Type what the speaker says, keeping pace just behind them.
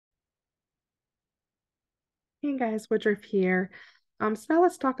Hey guys, Woodruff here. So now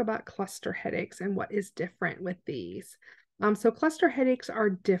let's talk about cluster headaches and what is different with these. So cluster headaches are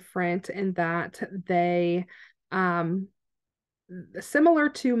different in that they, um, similar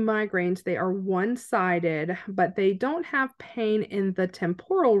to migraines, they are one-sided, but they don't have pain in the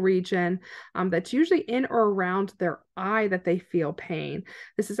temporal region. That's usually in or around their eye that they feel pain.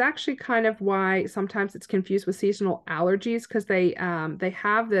 This is actually kind of why sometimes it's confused with seasonal allergies because they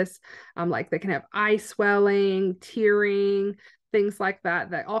have this like they can have eye swelling, tearing, things like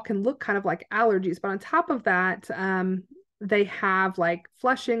that that all can look kind of like allergies. But on top of that, they have like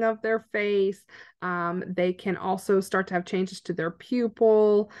flushing of their face. They can also start to have changes to their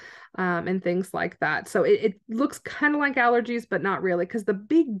pupil and things like that. So it looks kind of like allergies, but not really, because the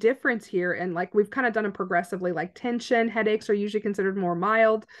big difference here, and like we've kind of done it progressively, like tension headaches are usually considered more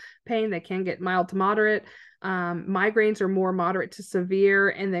mild pain. They can get mild to moderate. Migraines are more moderate to severe,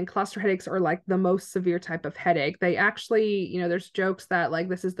 and then cluster headaches are like the most severe type of headache. They actually, there's jokes that like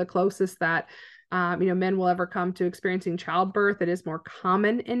this is the closest that men will ever come to experiencing childbirth. It is more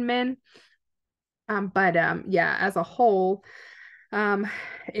common in men. But yeah, as a whole, um,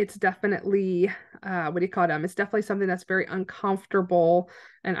 it's definitely what do you call it? It's definitely something that's very uncomfortable.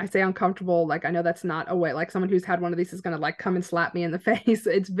 And I say uncomfortable, like I know that's not a way, like someone who's had one of these is gonna like come and slap me in the face.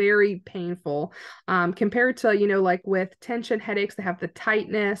 It's very painful. Compared to, like with tension headaches, they have the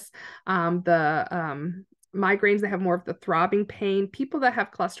tightness, the migraines, they have more of the throbbing pain. People that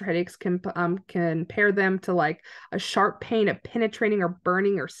have cluster headaches can compare them to like a sharp pain, a penetrating or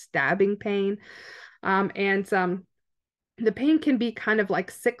burning or stabbing pain. And the pain can be kind of like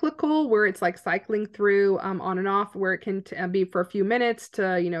cyclical, where it's like cycling through on and off, where it can be for a few minutes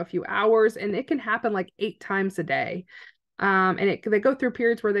to, a few hours, and it can happen like 8 times a day. And they go through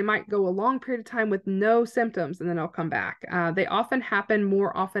periods where they might go a long period of time with no symptoms and then they'll come back. They often happen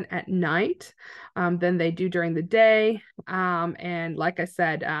more often at night than they do during the day. And like I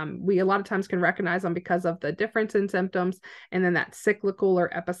said, we a lot of times can recognize them because of the difference in symptoms and then that cyclical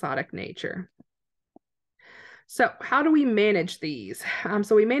or episodic nature. So how do we manage these?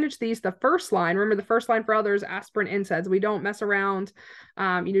 So we manage these, the first line, remember the first line for others, aspirin, NSAIDs. We don't mess around.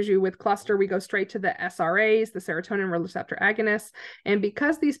 Usually with cluster, we go straight to the SRAs, the serotonin receptor agonists. And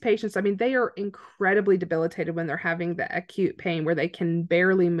because these patients, they are incredibly debilitated when they're having the acute pain where they can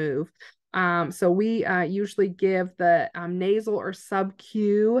barely move. So we usually give the nasal or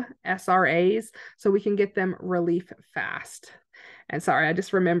sub-Q SRAs so we can get them relief fast. And sorry, I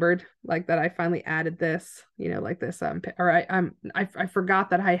just remembered like that I finally added this, like this or I forgot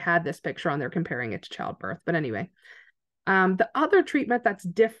that I had this picture on there comparing it to childbirth. But anyway, the other treatment that's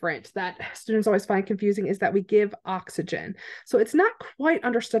different that students always find confusing is that we give oxygen. So it's not quite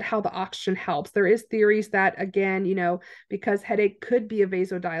understood how the oxygen helps. There is theories that, again, because headache could be a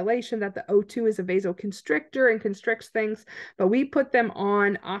vasodilation, that the O2 is a vasoconstrictor and constricts things, but we put them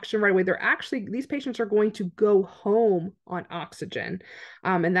on oxygen right away. These patients are going to go home on oxygen,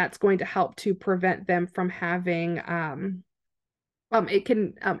 and that's going to help to prevent them from having, it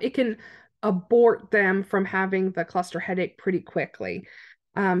can abort them from having the cluster headache pretty quickly.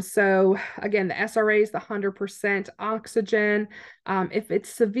 So again, the SRAs, the 100% oxygen. If it's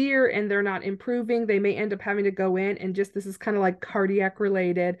severe and they're not improving, they may end up having to go in and this is kind of like cardiac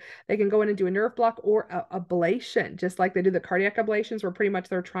related. They can go in and do a nerve block or a ablation, just like they do the cardiac ablations, where pretty much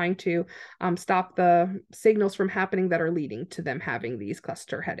they're trying to stop the signals from happening that are leading to them having these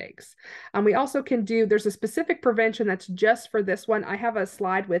cluster headaches. We also can there's a specific prevention that's just for this one. I have a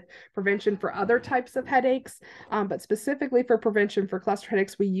slide with prevention for other types of headaches, but specifically for prevention for cluster headaches,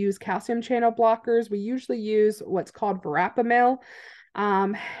 we use calcium channel blockers. We usually use what's called verapamil.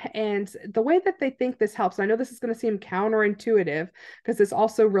 And the way that they think this helps, I know this is going to seem counterintuitive because this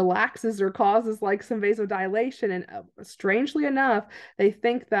also relaxes or causes like some vasodilation. And strangely enough, they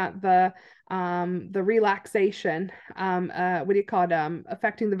think that the relaxation, what do you call it,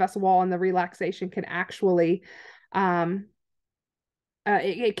 affecting the vessel wall, and the relaxation can actually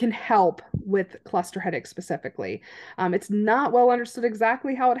it can help with cluster headaches specifically. It's not well understood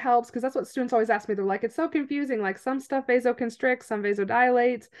exactly how it helps, because that's what students always ask me. They're like, it's so confusing. Like some stuff vasoconstricts, some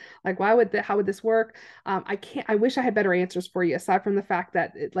vasodilates. Like, how would this work? I wish I had better answers for you, aside from the fact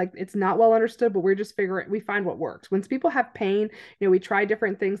that it's not well understood, but we find what works. When people have pain, we try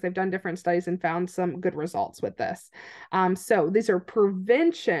different things. They've done different studies and found some good results with this. So these are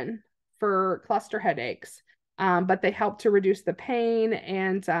prevention for cluster headaches. But they help to reduce the pain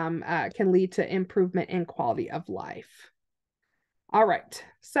and can lead to improvement in quality of life. All right,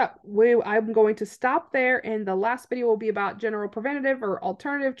 so I'm going to stop there, and the last video will be about general preventative or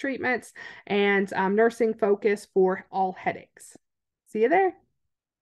alternative treatments and nursing focus for all headaches. See you there.